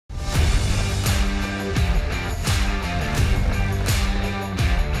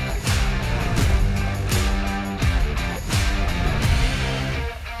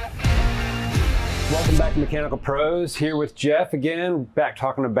Mechanical Pros here with Jeff again, back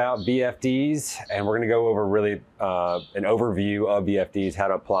talking about VFDs, and we're going to go over really an overview of VFDs, how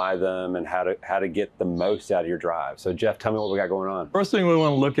to apply them, and how to get the most out of your drive. So Jeff, tell me what we got going on. First thing we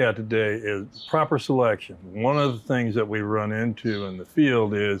want to look at today is proper selection. One of the things that we run into in the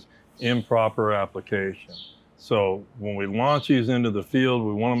field is improper application. So when we launch these into the field,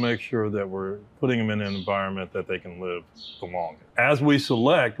 we want to make sure that we're putting them in an environment that they can live the longest. As we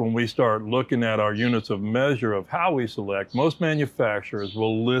select, when we start looking at our units of measure of how we select, most manufacturers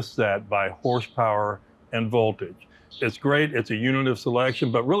will list that by horsepower and voltage. It's great, it's a unit of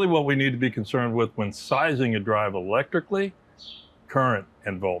selection, but really what we need to be concerned with when sizing a drive electrically, current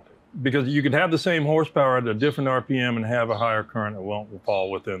and voltage. Because you could have the same horsepower at a different RPM and have a higher current, it won't fall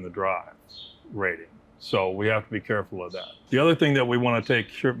within the drive rating. So we have to be careful of that. The other thing that we want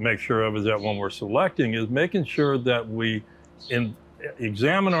to make sure of is that when we're selecting is making sure that we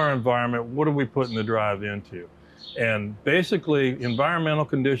examine our environment. What are we putting the drive into? And basically, environmental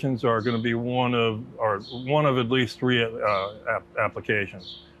conditions are going to be one of at least three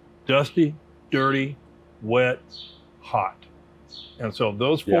applications: dusty, dirty, wet, hot. And so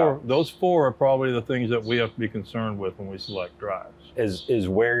those four are probably the things that we have to be concerned with when we select drives. Is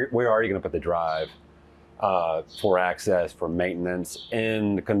where are you going to put the drive for access, for maintenance,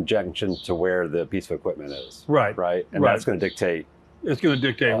 in conjunction to where the piece of equipment is? Right. Right. And that's going to dictate. It's going to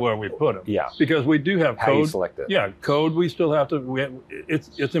dictate where we put them. Yeah. Because we do have code. How you select it. Yeah, code. We still have to.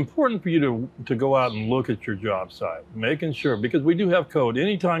 It's important for you to go out and look at your job site, making sure, because we do have code.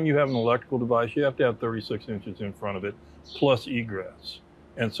 Anytime you have an electrical device, you have to have 36 inches in front of it, plus egress.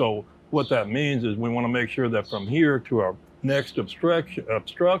 And so what that means is we want to make sure that from here to our next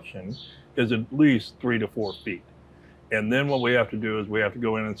obstruction is at least 3 to 4 feet. And then what we have to do is we have to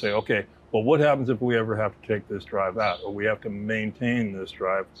go in and say, okay, well, what happens if we ever have to take this drive out, or we have to maintain this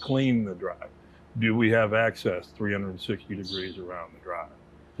drive, clean the drive? Do we have access 360 degrees around the drive?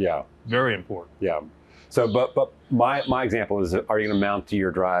 Yeah. Very important. Yeah. So, but my example is, are you going to mount to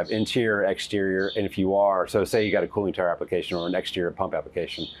your drive interior, exterior? And if you are, so say you got a cooling tower application or an exterior pump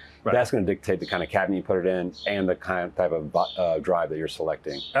application, right, that's going to dictate the kind of cabinet you put it in and the type of drive that you're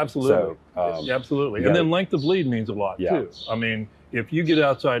selecting. Absolutely. So, absolutely. And then length of lead means a lot too. I mean, if you get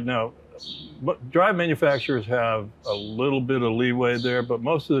outside now, drive manufacturers have a little bit of leeway there, but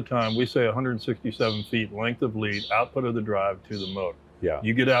most of the time we say 167 feet length of lead, output of the drive to the motor. Yeah.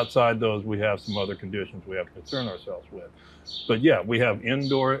 You get outside those, we have some other conditions we have to concern ourselves with. But yeah, we have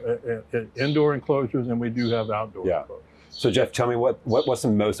indoor enclosures, and we do have outdoor enclosures. So Jeff, tell me what's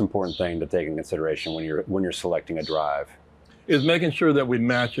the most important thing to take in consideration when you're selecting a drive? Is making sure that we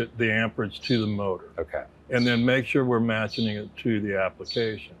match the amperage to the motor. Okay. And then make sure we're matching it to the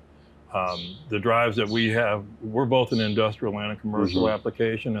application. The drives that we have, we're both an industrial and a commercial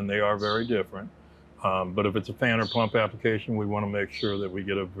application, and they are very different. But if it's a fan or pump application, we want to make sure that we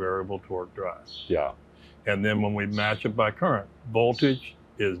get a variable torque drive. Yeah. And then when we match it by current, voltage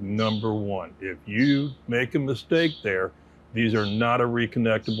is number one. If you make a mistake there, these are not a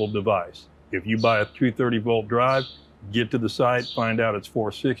reconnectable device. If you buy a 230 volt drive, get to the site, find out it's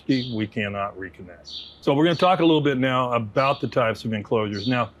 460, we cannot reconnect. So we're going to talk a little bit now about the types of enclosures.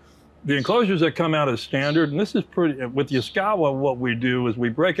 Now, the enclosures that come out as standard, and this is pretty, with Yaskawa, what we do is we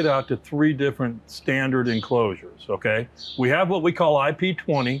break it out to 3 different standard enclosures, okay? We have what we call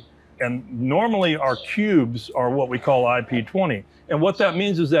IP20, and normally our cubes are what we call IP20. And what that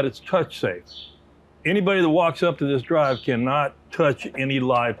means is that it's touch safe. Anybody that walks up to this drive cannot touch any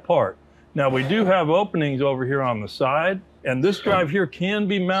live part. Now, we do have openings over here on the side, and this drive here can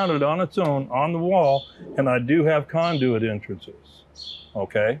be mounted on its own on the wall, and I do have conduit entrances,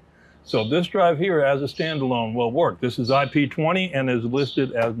 okay? So this drive here as a standalone will work. This is IP20 and is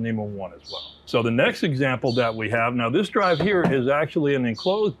listed as NEMA 1 as well. So the next example that we have, now this drive here is actually an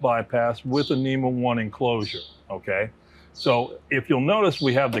enclosed bypass with a NEMA 1 enclosure, okay? So if you'll notice,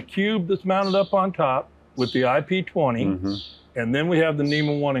 we have the cube that's mounted up on top with the IP20, and then we have the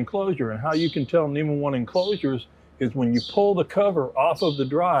NEMA 1 enclosure. And how you can tell NEMA 1 enclosures is when you pull the cover off of the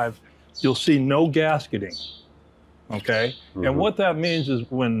drive, you'll see no gasketing. Okay, and what that means is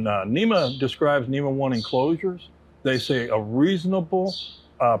when NEMA describes NEMA 1 enclosures, they say a reasonable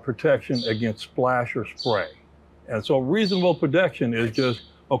protection against splash or spray. And so reasonable protection is just,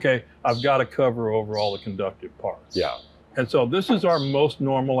 okay, I've got to cover over all the conductive parts. Yeah. And so this is our most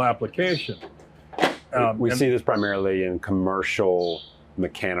normal application. We see this primarily in commercial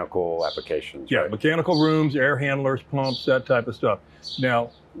mechanical applications. Yeah, right? Mechanical rooms, air handlers, pumps, that type of stuff.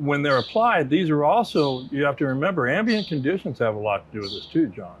 Now, when they're applied, these are also, you have to remember, ambient conditions have a lot to do with this too,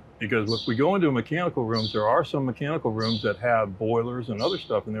 John. Because if we go into mechanical rooms, there are some mechanical rooms that have boilers and other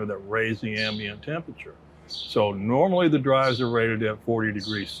stuff in there that raise the ambient temperature. So normally the drives are rated at 40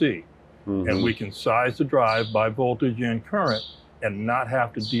 degrees C. And we can size the drive by voltage and current and not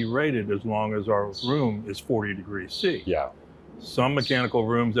have to derate it as long as our room is 40 degrees C. Yeah. Some mechanical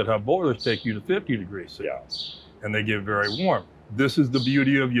rooms that have boilers take you to 50 degrees C. Yeah. And they get very warm. This is the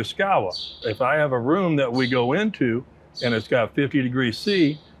beauty of Yaskawa. If I have a room that we go into and it's got 50 degrees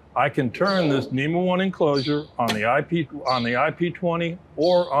C, I can turn this NEMA 1 enclosure on the IP20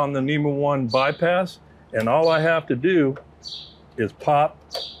 or on the NEMA 1 bypass, and all I have to do is pop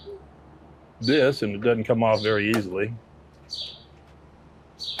this, and it doesn't come off very easily.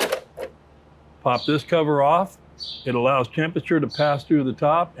 Pop this cover off. It allows temperature to pass through the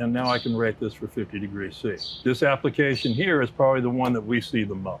top, and now I can rate this for 50 degrees C. This application here is probably the one that we see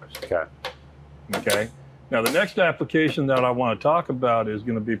the most. Okay. Okay. Now the next application that I want to talk about is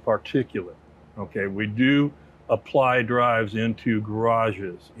going to be particulate. Okay. We do apply drives into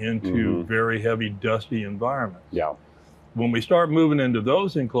garages, into very heavy, dusty environments. Yeah. When we start moving into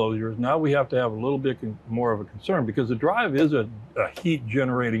those enclosures, now we have to have a little bit more of a concern, because the drive is a heat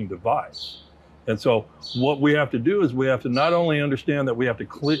generating device. And so what we have to do is we have to not only understand that we have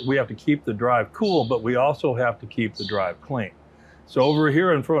to keep the drive cool, but we also have to keep the drive clean. So over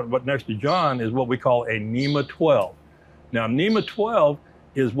here in front, next to John, is what we call a NEMA 12. Now NEMA 12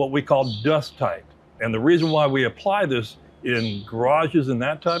 is what we call dust tight. And the reason why we apply this in garages and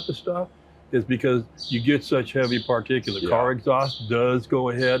that type of stuff is because you get such heavy particulate. Car exhaust does go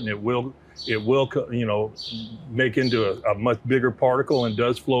ahead and it will, you know, make into a much bigger particle and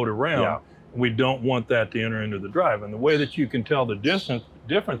does float around. Yeah. We don't want that to enter into the drive. And the way that you can tell the difference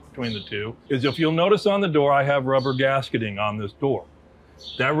between the two is, if you'll notice on the door, I have rubber gasketing on this door.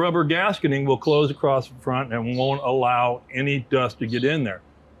 That rubber gasketing will close across the front and won't allow any dust to get in there.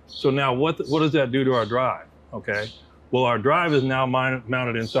 So now what does that do to our drive? Okay. Well, our drive is now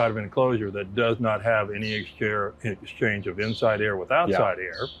mounted inside of an enclosure that does not have any exchange of inside air with outside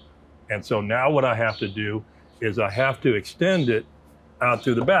air. And so now what I have to do is I have to extend it out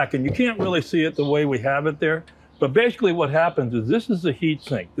through the back. And you can't really see it the way we have it there. But basically what happens is, this is the heat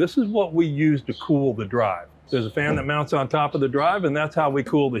sink. This is what we use to cool the drive. There's a fan that mounts on top of the drive, and that's how we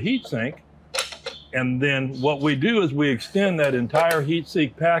cool the heat sink. And then what we do is we extend that entire heat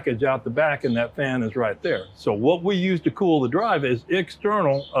sink package out the back, and that fan is right there. So what we use to cool the drive is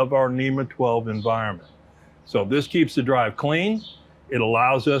external of our NEMA 12 environment. So this keeps the drive clean. It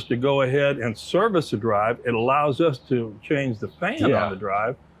allows us to go ahead and service the drive. It allows us to change the fan on the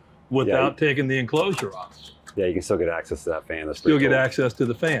drive without taking the enclosure off. Yeah, you can still get access to that fan. That's still get access to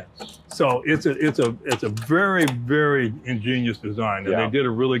the fan. So it's a very, very ingenious design, and they did a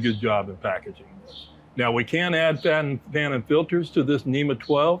really good job in packaging this. Now we can add fan and filters to this NEMA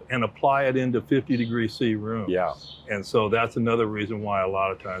 12 and apply it into 50 degrees C rooms. Yeah. And so that's another reason why a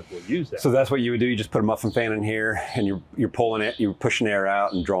lot of times we'll use that. So that's what you would do. You just put a muffin fan in here, and you're pulling it, you're pushing air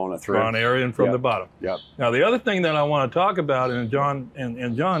out and drawing it through. Drawing air in from the bottom. Yep. Now the other thing that I want to talk about, and John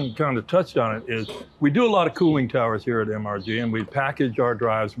kind of touched on it, is we do a lot of cooling towers here at MRG, and we package our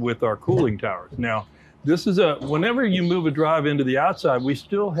drives with our cooling towers. Now this is whenever you move a drive into the outside, we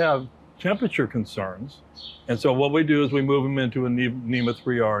still have temperature concerns. And so what we do is we move them into a NEMA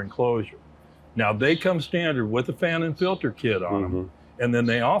 3R enclosure. Now they come standard with a fan and filter kit on them. And then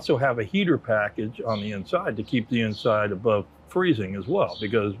they also have a heater package on the inside to keep the inside above freezing as well,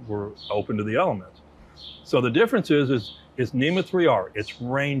 because we're open to the elements. So the difference is it's NEMA 3R, it's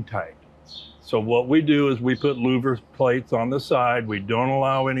rain tight. So what we do is we put louver plates on the side. We don't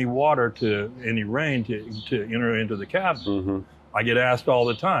allow any water any rain to enter into the cabin. I get asked all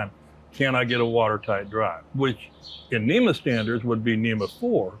the time, can I get a watertight drive? Which in NEMA standards would be NEMA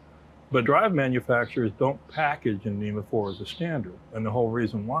 4, but drive manufacturers don't package in NEMA 4 as a standard. And the whole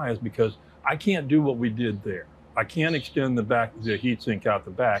reason why is because I can't do what we did there. I can't extend the heatsink out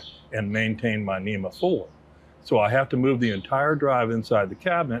the back and maintain my NEMA 4. So I have to move the entire drive inside the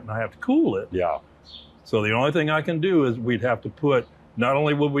cabinet, and I have to cool it. Yeah. So the only thing I can do is not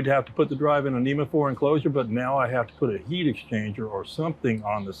only would we have to put the drive in a NEMA 4 enclosure, but now I have to put a heat exchanger or something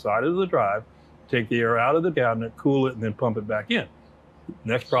on the side of the drive, take the air out of the cabinet, cool it, and then pump it back in.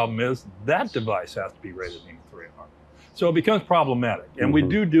 Next problem is that device has to be rated NEMA 3R. So it becomes problematic. And we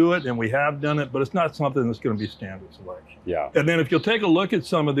do it, and we have done it, but it's not something that's going to be standard selection. Yeah. And then if you'll take a look at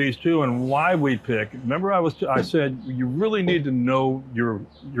some of these too, and why we pick, remember I said you really need to know your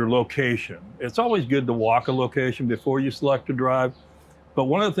location. It's always good to walk a location before you select a drive. But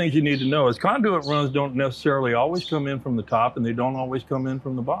one of the things you need to know is conduit runs don't necessarily always come in from the top, and they don't always come in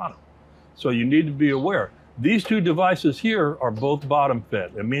from the bottom. So you need to be aware. These two devices here are both bottom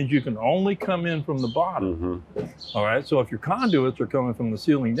fed. It means you can only come in from the bottom. All right, so if your conduits are coming from the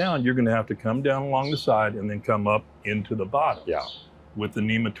ceiling down, you're gonna have to come down along the side and then come up into the bottom. Yeah. With the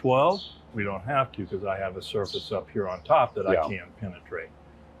NEMA 12, we don't have to because I have a surface up here on top that I Yeah. can penetrate.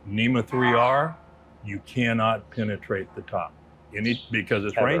 NEMA 3R, you cannot penetrate the top because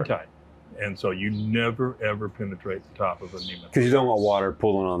it's rain tight. And so you never ever penetrate the top of a NEMA. Because you don't want water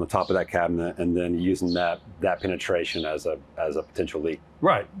pooling on the top of that cabinet and then using that penetration as a potential leak.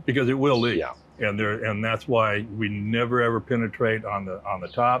 Right, because it will leak. Yeah. And that's why we never ever penetrate on the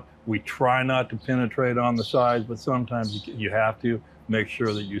top. We try not to penetrate on the sides, but sometimes you have to make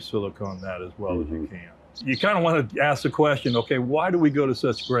sure that you silicone that as well as you can. You kind of want to ask the question, okay, why do we go to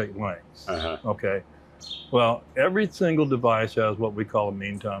such great lengths? Okay. Well, every single device has what we call a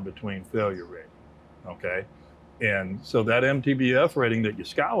mean time between failure rate, okay? And so that MTBF rating that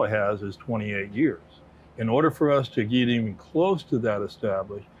Yaskawa has is 28 years. In order for us to get even close to that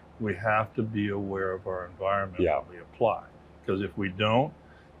established, we have to be aware of our environment when we apply. Because if we don't,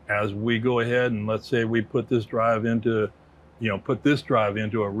 as we go ahead and let's say we put this drive into,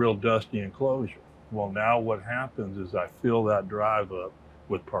 a real dusty enclosure. Well, now what happens is I fill that drive up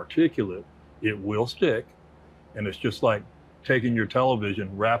with particulate. It will stick, and it's just like taking your television,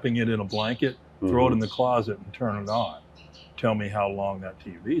 wrapping it in a blanket, throw it in the closet and turn it on. Tell me how long that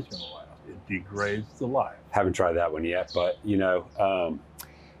TV is going to last. It degrades the life. Haven't tried that one yet, but you're not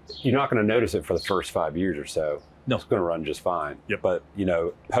going to notice it for the first 5 years or so. No. It's going to run just fine. Yep. But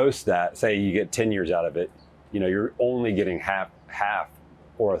post that, say you get 10 years out of it, you're only getting half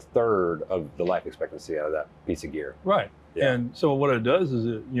or a third of the life expectancy out of that piece of gear. Right. Yeah. And so what it does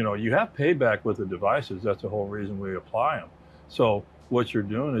is, you have payback with the devices. That's the whole reason we apply them. So what you're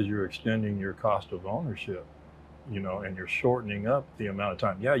doing is you're extending your cost of ownership, and you're shortening up the amount of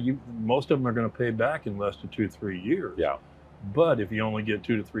time. Yeah, most of them are going to pay back in less than 2-3 years. Yeah. But if you only get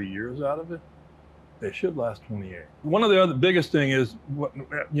 2 to 3 years out of it, they should last 28. One of the other biggest thing is,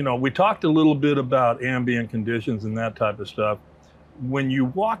 we talked a little bit about ambient conditions and that type of stuff. When you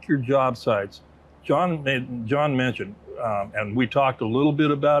walk your job sites, John mentioned, and we talked a little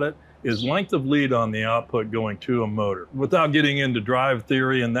bit about it, is length of lead on the output going to a motor. Without getting into drive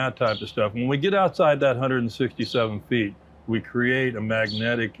theory and that type of stuff, when we get outside that 167 feet, we create a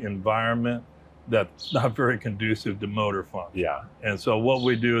magnetic environment that's not very conducive to motor function. Yeah. And so what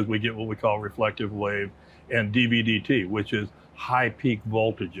we do is we get what we call reflective wave and DVDT, which is high peak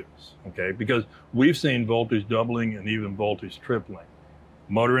voltages, okay? Because we've seen voltage doubling and even voltage tripling.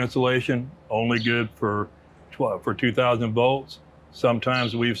 Motor insulation, only good for 2,000 volts.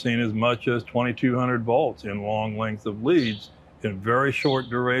 Sometimes we've seen as much as 2,200 volts in long length of leads in very short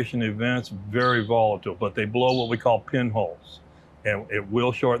duration events, very volatile, but they blow what we call pinholes. And it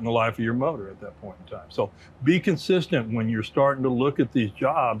will shorten the life of your motor at that point in time. So be consistent when you're starting to look at these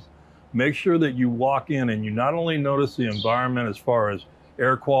jobs. Make sure that you walk in and you not only notice the environment as far as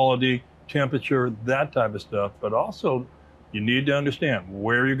air quality, temperature, that type of stuff, but also you need to understand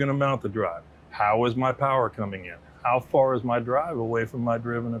where you're going to mount the drive. How is my power coming in? How far is my drive away from my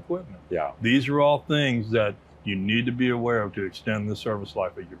driven equipment? Yeah. These are all things that you need to be aware of to extend the service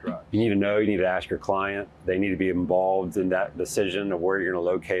life of your drive. You need to know, you need to ask your client. They need to be involved in that decision of where you're going to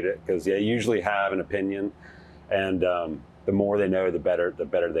locate it, because they usually have an opinion, and the more they know, the better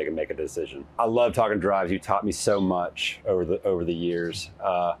they can make a decision. I love talking drives. You taught me so much over the years.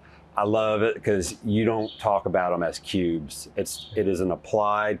 I love it because you don't talk about them as cubes. It is an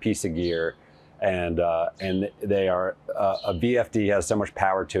applied piece of gear, and they are a VFD has so much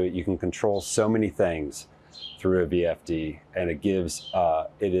power to it. You can control so many things through a VFD, and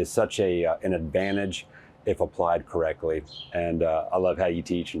it is such an advantage if applied correctly. And I love how you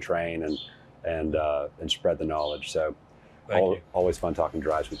teach and train and spread the knowledge. So always fun talking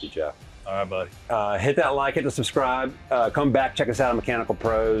drives with you, Jeff. All right, buddy. Hit that like, hit the subscribe. Come back, check us out on Mechanical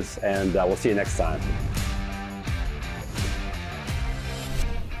Pros, and we'll see you next time.